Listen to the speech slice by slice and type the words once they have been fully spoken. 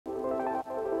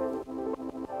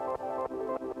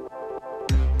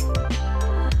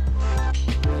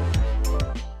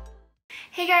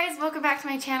guys, welcome back to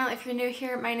my channel. If you're new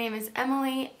here, my name is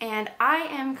Emily and I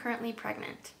am currently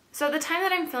pregnant. So the time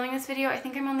that I'm filming this video, I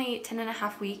think I'm only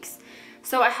 10.5 weeks.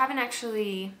 So I haven't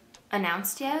actually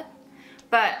announced yet,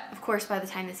 but of course by the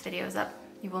time this video is up,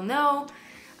 you will know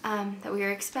that we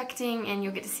are expecting, and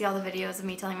you'll get to see all the videos of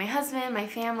me telling my husband, my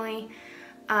family.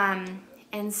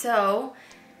 And so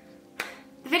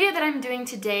the video that I'm doing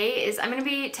today is I'm going to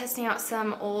be testing out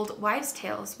some old wives'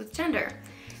 tales with gender.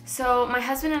 So my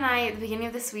husband and I, at the beginning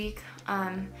of this week,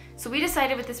 so we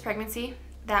decided with this pregnancy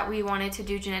that we wanted to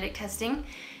do genetic testing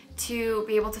to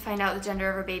be able to find out the gender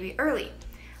of our baby early.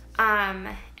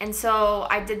 And so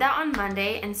I did that on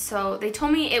Monday, and so they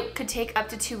told me it could take up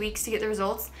to 2 weeks to get the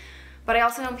results, but I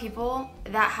also know people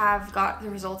that have got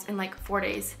the results in like 4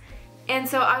 days. And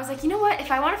so I was like, you know what,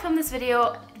 if I want to film this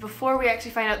video before we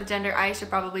actually find out the gender, I should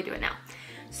probably do it now.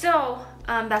 So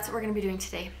that's what we're going to be doing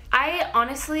today. I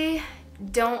honestly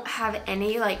don't have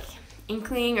any like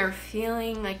inkling or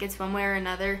feeling like it's one way or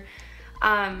another.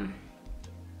 I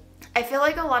feel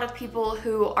like a lot of people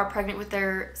who are pregnant with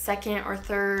their second or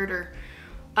third or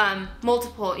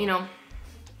multiple, you know,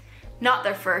 not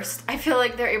their first, I feel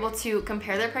like they're able to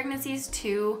compare their pregnancies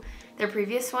to their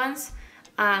previous ones.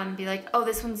 Be like, oh,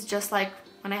 this one's just like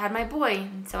when I had my boy,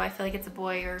 and so I feel like it's a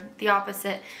boy, or the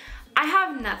opposite. I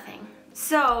have nothing.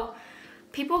 So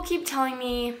people keep telling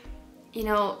me, you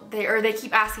know, they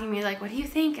keep asking me like, what do you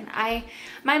think? And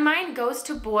my mind goes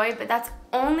to boy, but that's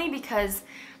only because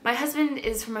my husband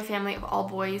is from a family of all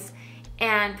boys,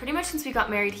 and pretty much since we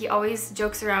got married, he always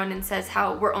jokes around and says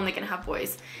how we're only gonna have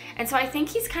boys. And so I think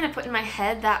he's kind of put in my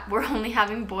head that we're only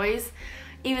having boys,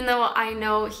 even though I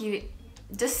know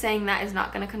just saying that is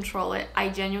not gonna control it. I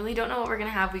genuinely don't know what we're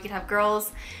gonna have. We could have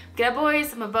girls, we could have boys,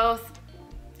 some of both.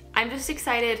 I'm just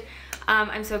excited.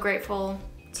 I'm so grateful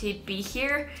to be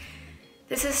here.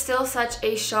 This is still such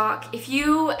a shock. If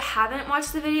you haven't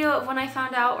watched the video of when I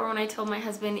found out or when I told my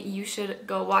husband, you should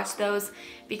go watch those,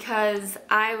 because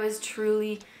I was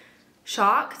truly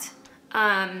shocked.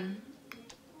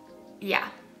 Yeah.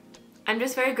 I'm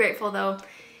just very grateful though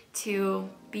to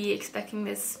be expecting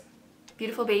this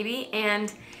beautiful baby,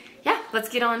 and yeah, let's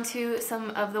get on to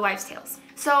some of the wives' tales.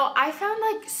 So I found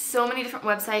like so many different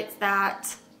websites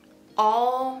that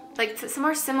all, like some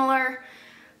are similar,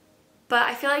 but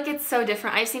I feel like it's so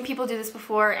different. I've seen people do this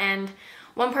before, and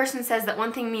one person says that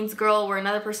one thing means girl where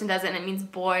another person does it and it means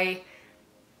boy.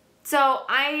 So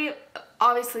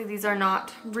obviously these are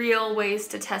not real ways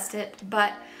to test it,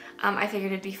 but I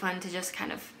figured it'd be fun to just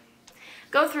kind of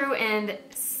go through and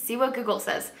see what Google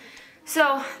says.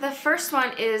 So the first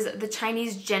one is the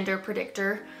Chinese gender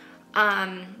predictor.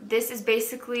 This is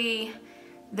basically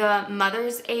the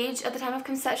mother's age at the time of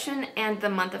conception and the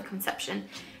month of conception.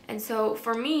 And so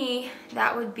for me,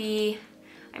 that would be,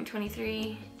 I'm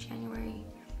 23, January,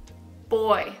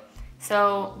 boy.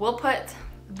 So we'll put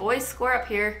the boys score up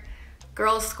here,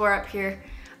 girls score up here.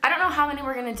 I don't know how many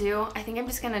we're gonna do. I think I'm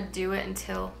just gonna do it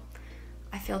until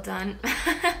I feel done.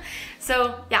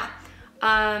 So yeah,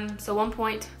 so 1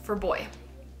 point for boy.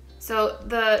 So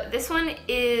this one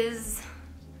is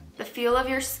the feel of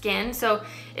your skin. So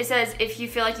it says if you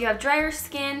feel like you have drier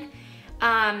skin,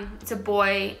 it's a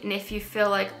boy, and if you feel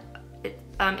like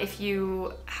if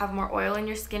you have more oil in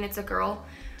your skin, it's a girl.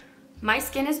 My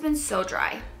skin has been so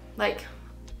dry, like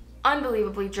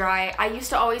unbelievably dry. I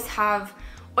used to always have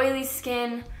oily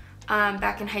skin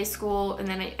back in high school, and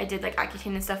then I did like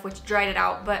Accutane and stuff, which dried it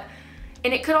out.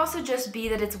 And it could also just be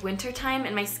that it's winter time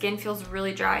and my skin feels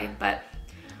really dry, but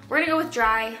we're gonna go with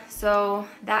dry, so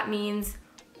that means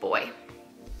boy.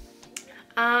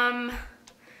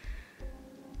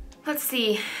 Let's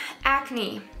see,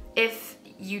 acne. If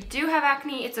you do have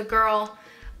acne, it's a girl,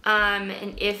 and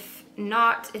if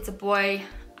not, it's a boy.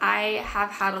 I have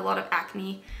had a lot of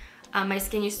acne. My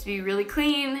skin used to be really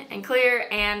clean and clear,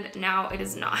 and now it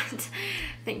is not.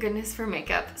 Thank goodness for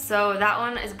makeup. So that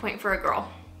one is a point for a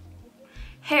girl.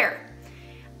 Hair.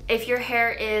 If your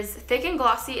hair is thick and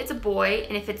glossy, it's a boy,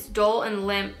 and if it's dull and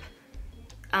limp,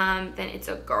 then it's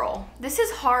a girl. This is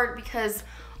hard because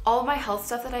all of my health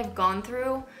stuff that I've gone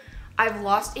through, I've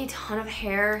lost a ton of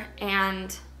hair,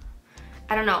 and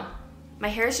I don't know, my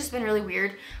hair has just been really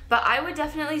weird, but I would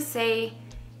definitely say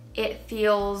it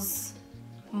feels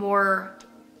more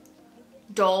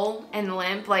dull and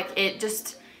limp. Like it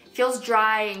just feels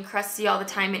dry and crusty all the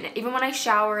time, and even when I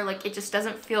shower, like it just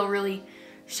doesn't feel really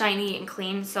shiny and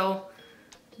clean. So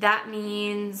that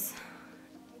means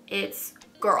it's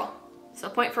girl. So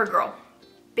point for a girl.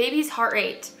 Baby's heart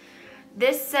rate.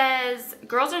 This says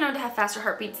girls are known to have faster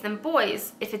heartbeats than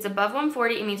boys. If it's above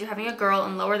 140, it means you're having a girl,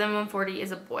 and lower than 140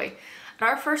 is a boy. At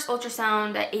our first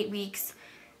ultrasound at 8 weeks,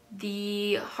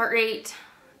 the heart rate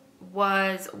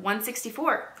was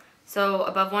 164. So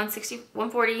above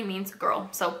 140 means girl.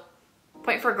 So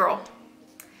point for girl.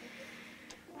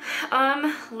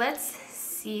 Let's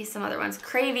see some other ones.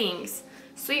 Cravings.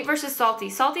 Sweet versus salty.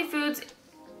 Salty foods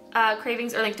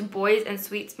cravings are linked to boys, and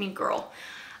sweets mean girl.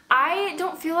 I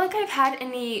don't feel like I've had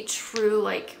any true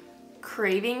like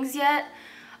cravings yet.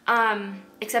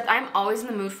 Except I'm always in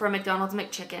the mood for a McDonald's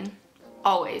McChicken.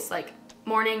 Always. Like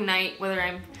morning, night, whether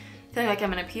I'm feeling like I'm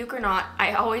gonna puke or not,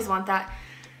 I always want that.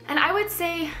 And I would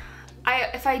say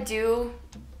if I do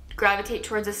gravitate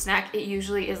towards a snack, it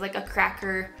usually is like a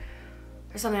cracker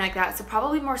or something like that. So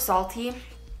probably more salty,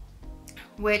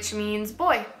 which means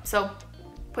boy. So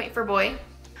point for boy.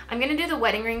 I'm gonna do the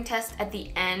wedding ring test at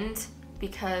the end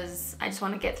because I just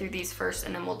want to get through these first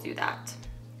and then we'll do that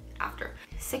after.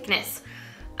 Sickness.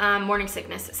 Morning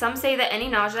sickness. Some say that any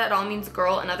nausea at all means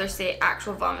girl, and others say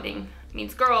actual vomiting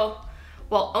means girl,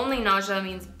 while only nausea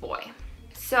means boy.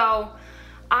 So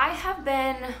I have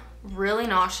been really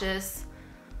nauseous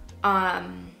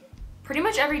pretty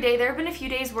much every day. There have been a few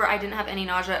days where I didn't have any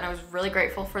nausea, and I was really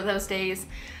grateful for those days.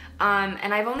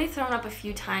 And I've only thrown up a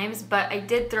few times, but I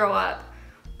did throw up.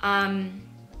 And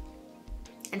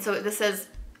so this says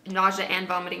nausea and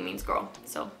vomiting means girl.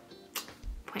 So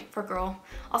point for girl.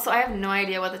 Also, I have no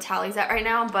idea what the tally's at right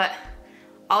now, but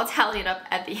I'll tally it up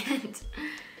at the end.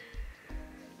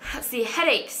 Let's see,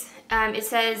 headaches. It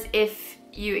says if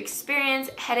you experience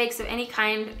headaches of any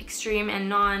kind, extreme and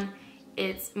non,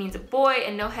 it means a boy,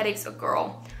 and no headaches a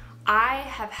girl. I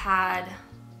have had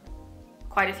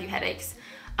quite a few headaches,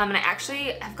 and I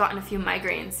actually have gotten a few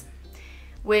migraines,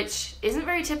 which isn't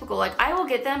very typical. Like I will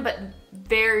get them, but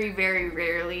very, very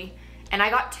rarely. And I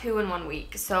got 2 in 1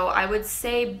 week, so I would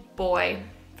say boy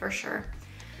for sure.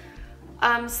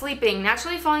 Sleeping.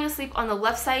 Naturally falling asleep on the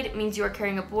left side means you are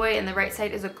carrying a boy, and the right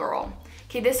side is a girl.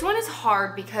 Okay, this one is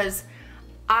hard because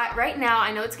right now,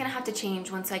 I know it's gonna have to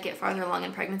change once I get farther along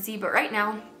in pregnancy, but right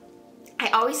now, I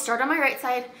always start on my right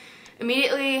side,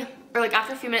 immediately, or like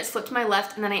after a few minutes, flip to my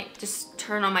left, and then I just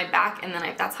turn on my back, and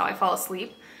then that's how I fall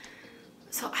asleep.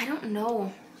 So I don't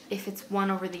know if it's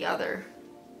one over the other.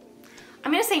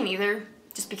 I'm gonna say neither,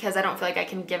 just because I don't feel like I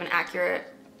can give an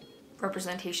accurate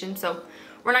representation, so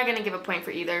we're not gonna give a point for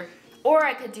either. Or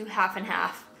I could do half and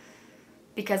half,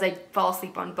 because I fall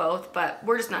asleep on both, but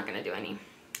we're just not gonna do any.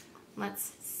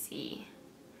 Let's see.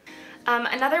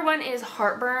 Another one is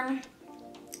heartburn,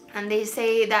 and they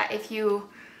say that if you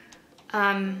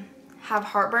have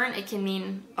heartburn, it can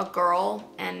mean a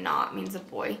girl and not means a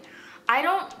boy. I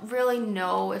don't really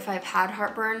know if I've had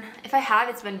heartburn. If I have,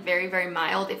 it's been very, very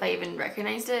mild, if I even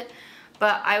recognized it.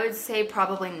 But I would say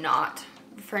probably not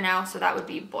for now, so that would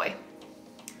be boy.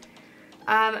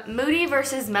 Moody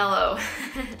versus mellow.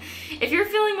 If you're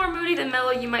feeling more moody than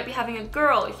mellow, you might be having a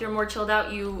girl. If you're more chilled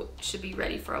out, you should be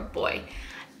ready for a boy.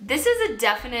 This is a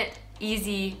definite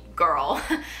easy girl.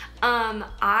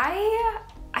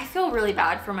 I feel really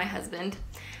bad for my husband.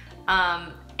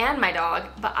 And my dog,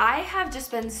 but I have just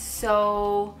been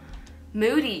so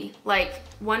moody. Like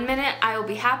 1 minute I will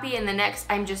be happy, and the next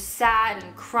I'm just sad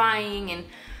and crying and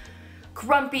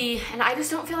grumpy, and I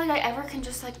just don't feel like I ever can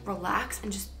just like relax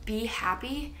and just be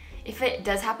happy. If it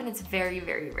does happen, it's very,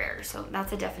 very rare, so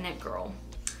that's a definite girl.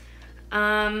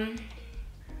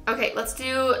 Okay, let's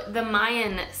do the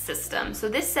Mayan system. So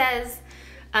this says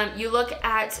you look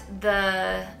at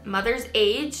the mother's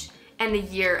age and the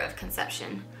year of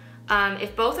conception.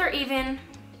 If both are even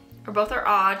or both are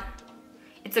odd,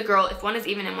 it's a girl. If one is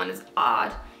even and one is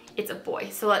odd, it's a boy.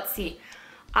 So let's see.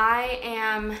 I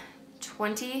am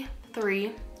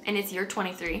 23 and it's year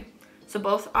 23. So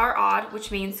both are odd,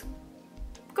 which means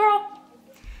girl.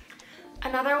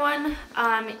 Another one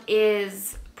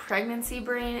is pregnancy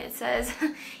brain. It says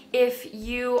if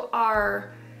you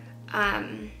are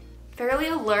fairly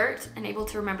alert and able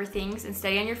to remember things and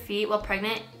steady on your feet while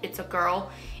pregnant, it's a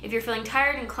girl. If you're feeling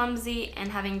tired and clumsy and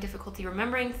having difficulty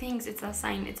remembering things, it's a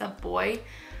sign it's a boy.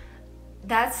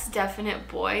 That's definite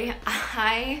boy.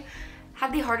 I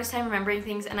have the hardest time remembering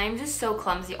things, and I'm just so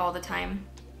clumsy all the time,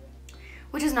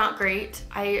 which is not great.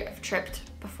 I have tripped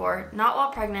before, not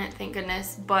while pregnant, thank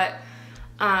goodness, but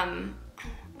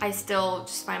I still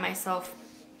just find myself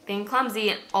being clumsy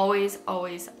and always,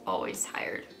 always, always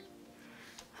tired.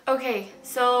 Okay,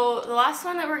 so the last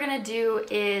one that we're gonna do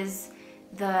is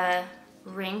the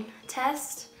ring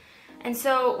test. And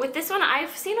so with this one,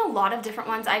 I've seen a lot of different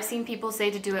ones. I've seen people say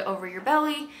to do it over your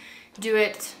belly, do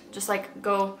it just like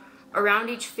go around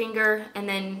each finger and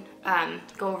then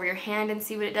go over your hand and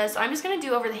see what it does. So I'm just gonna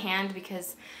do over the hand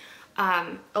because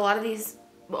a lot of these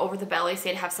over the belly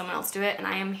say to have someone else do it, and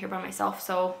I am here by myself,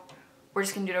 so we're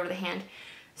just gonna do it over the hand.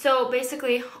 So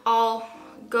basically, I'll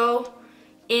go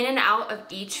in and out of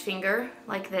each finger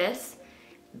like this,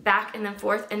 back and then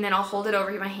forth, and then I'll hold it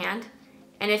over my hand.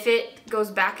 And if it goes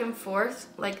back and forth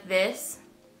like this,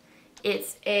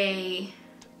 it's a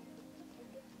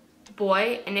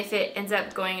boy, and if it ends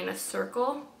up going in a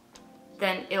circle,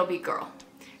 then it'll be girl.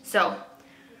 So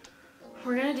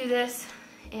we're gonna do this,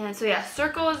 and so yeah,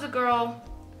 circle is a girl,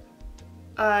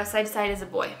 side to side is a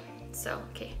boy. So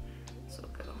okay, so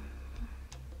we'll go.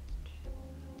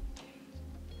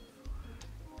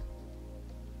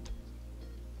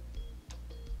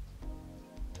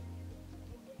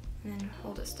 And then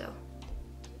hold it still.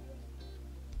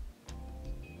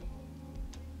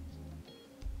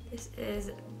 This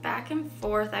is back and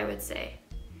forth, I would say.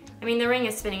 I mean, the ring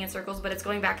is spinning in circles, but it's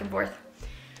going back and forth,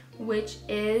 which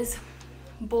is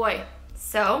boy.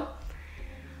 So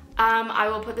I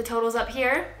will put the totals up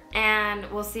here and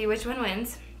we'll see which one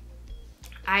wins.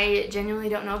 I genuinely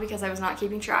don't know because I was not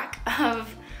keeping track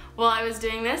of while I was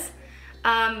doing this.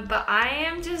 But I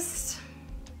am just,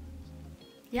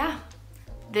 yeah,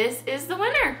 this is the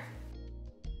winner.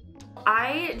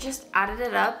 I just added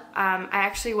it up. I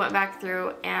actually went back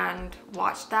through and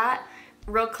watched that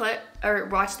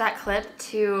clip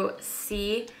to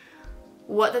see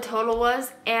what the total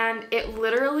was, and it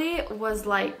literally was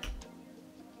like,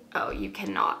 oh, you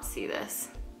cannot see this.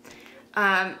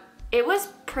 It was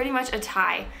pretty much a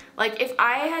tie. Like if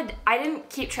I didn't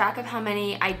keep track of how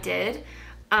many I did,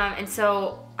 and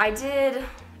so I did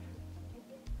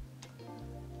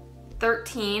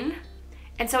 13.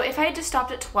 And so if I had just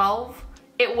stopped at 12,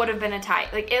 it would have been a tie.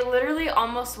 Like it literally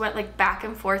almost went like back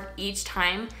and forth each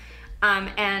time.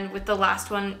 And with the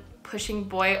last one pushing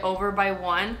boy over by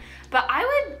 1. But I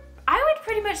would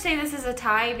pretty much say this is a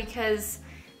tie because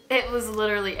it was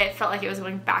literally, it felt like it was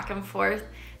going back and forth.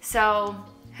 So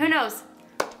who knows?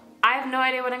 I have no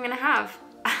idea what I'm gonna have.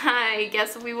 I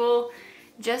guess we will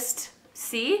just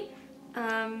see.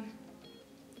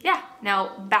 Yeah,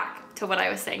 now back to what I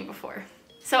was saying before.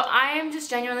 So I am just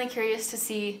genuinely curious to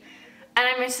see, and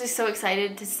I'm just so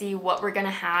excited to see what we're gonna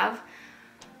have.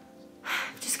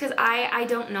 Just because I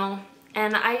don't know,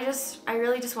 and I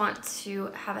really just want to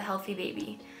have a healthy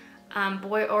baby.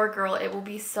 Boy or girl, it will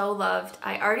be so loved.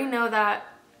 I already know that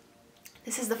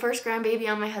this is the first grandbaby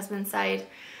on my husband's side.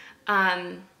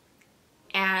 And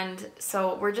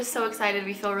so we're just so excited.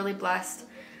 We feel really blessed.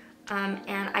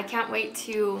 And I can't wait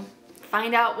to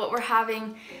find out what we're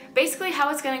having. Basically how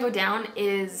it's gonna go down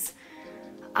is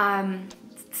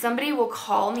somebody will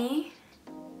call me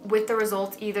with the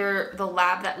results, either the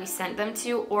lab that we sent them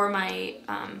to or my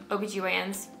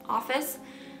OBGYN's office,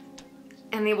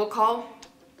 and they will call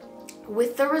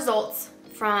with the results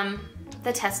from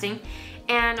the testing.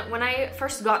 And when I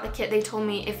first got the kit, they told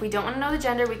me if we don't want to know the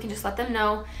gender, we can just let them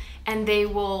know, and they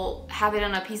will have it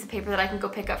on a piece of paper that I can go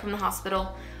pick up from the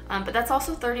hospital. But that's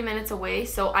also 30 minutes away,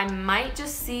 so I might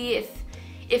just see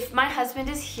if my husband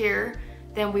is here,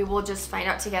 then we will just find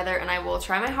out together, and I will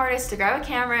try my hardest to grab a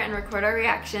camera and record our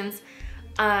reactions.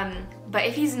 But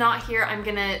if he's not here, I'm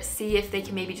gonna see if they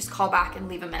can maybe just call back and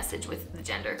leave a message with the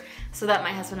gender so that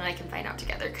my husband and I can find out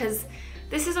together, because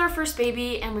this is our first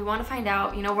baby and we want to find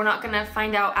out. You know, we're not gonna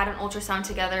find out at an ultrasound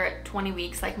together at 20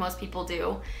 weeks like most people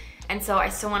do, and so I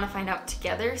still want to find out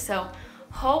together. So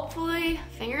hopefully,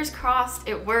 fingers crossed,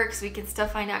 it works. We can still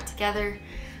find out together.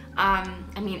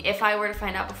 I mean, if I were to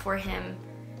find out before him,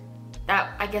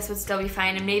 that I guess would still be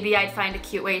fine, and maybe I'd find a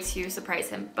cute way to surprise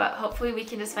him, but hopefully we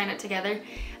can just find it together.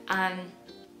 And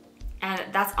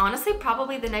that's honestly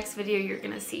probably the next video you're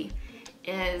gonna see,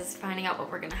 is finding out what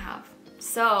we're gonna have.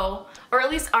 So, or at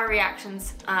least our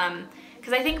reactions,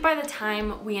 because I think by the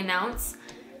time we announce,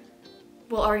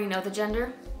 we'll already know the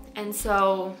gender, and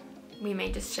so we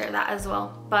may just share that as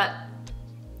well. But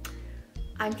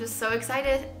I'm just so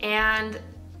excited, and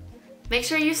make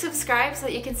sure you subscribe so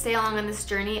that you can stay along on this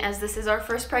journey, as this is our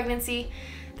first pregnancy.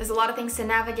 There's a lot of things to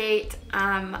navigate.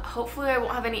 Hopefully I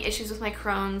won't have any issues with my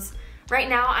Crohn's. Right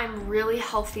now I'm really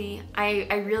healthy.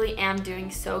 I really am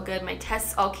doing so good. My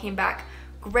tests all came back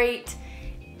great.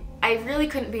 I really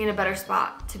couldn't be in a better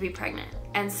spot to be pregnant.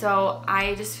 And so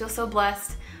I just feel so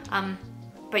blessed.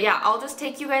 But yeah, I'll just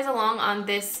take you guys along on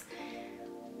this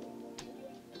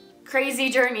crazy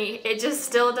journey. It just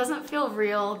still doesn't feel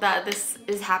real that this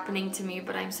is happening to me,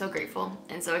 but I'm so grateful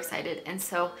and so excited. And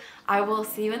so I will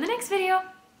see you in the next video.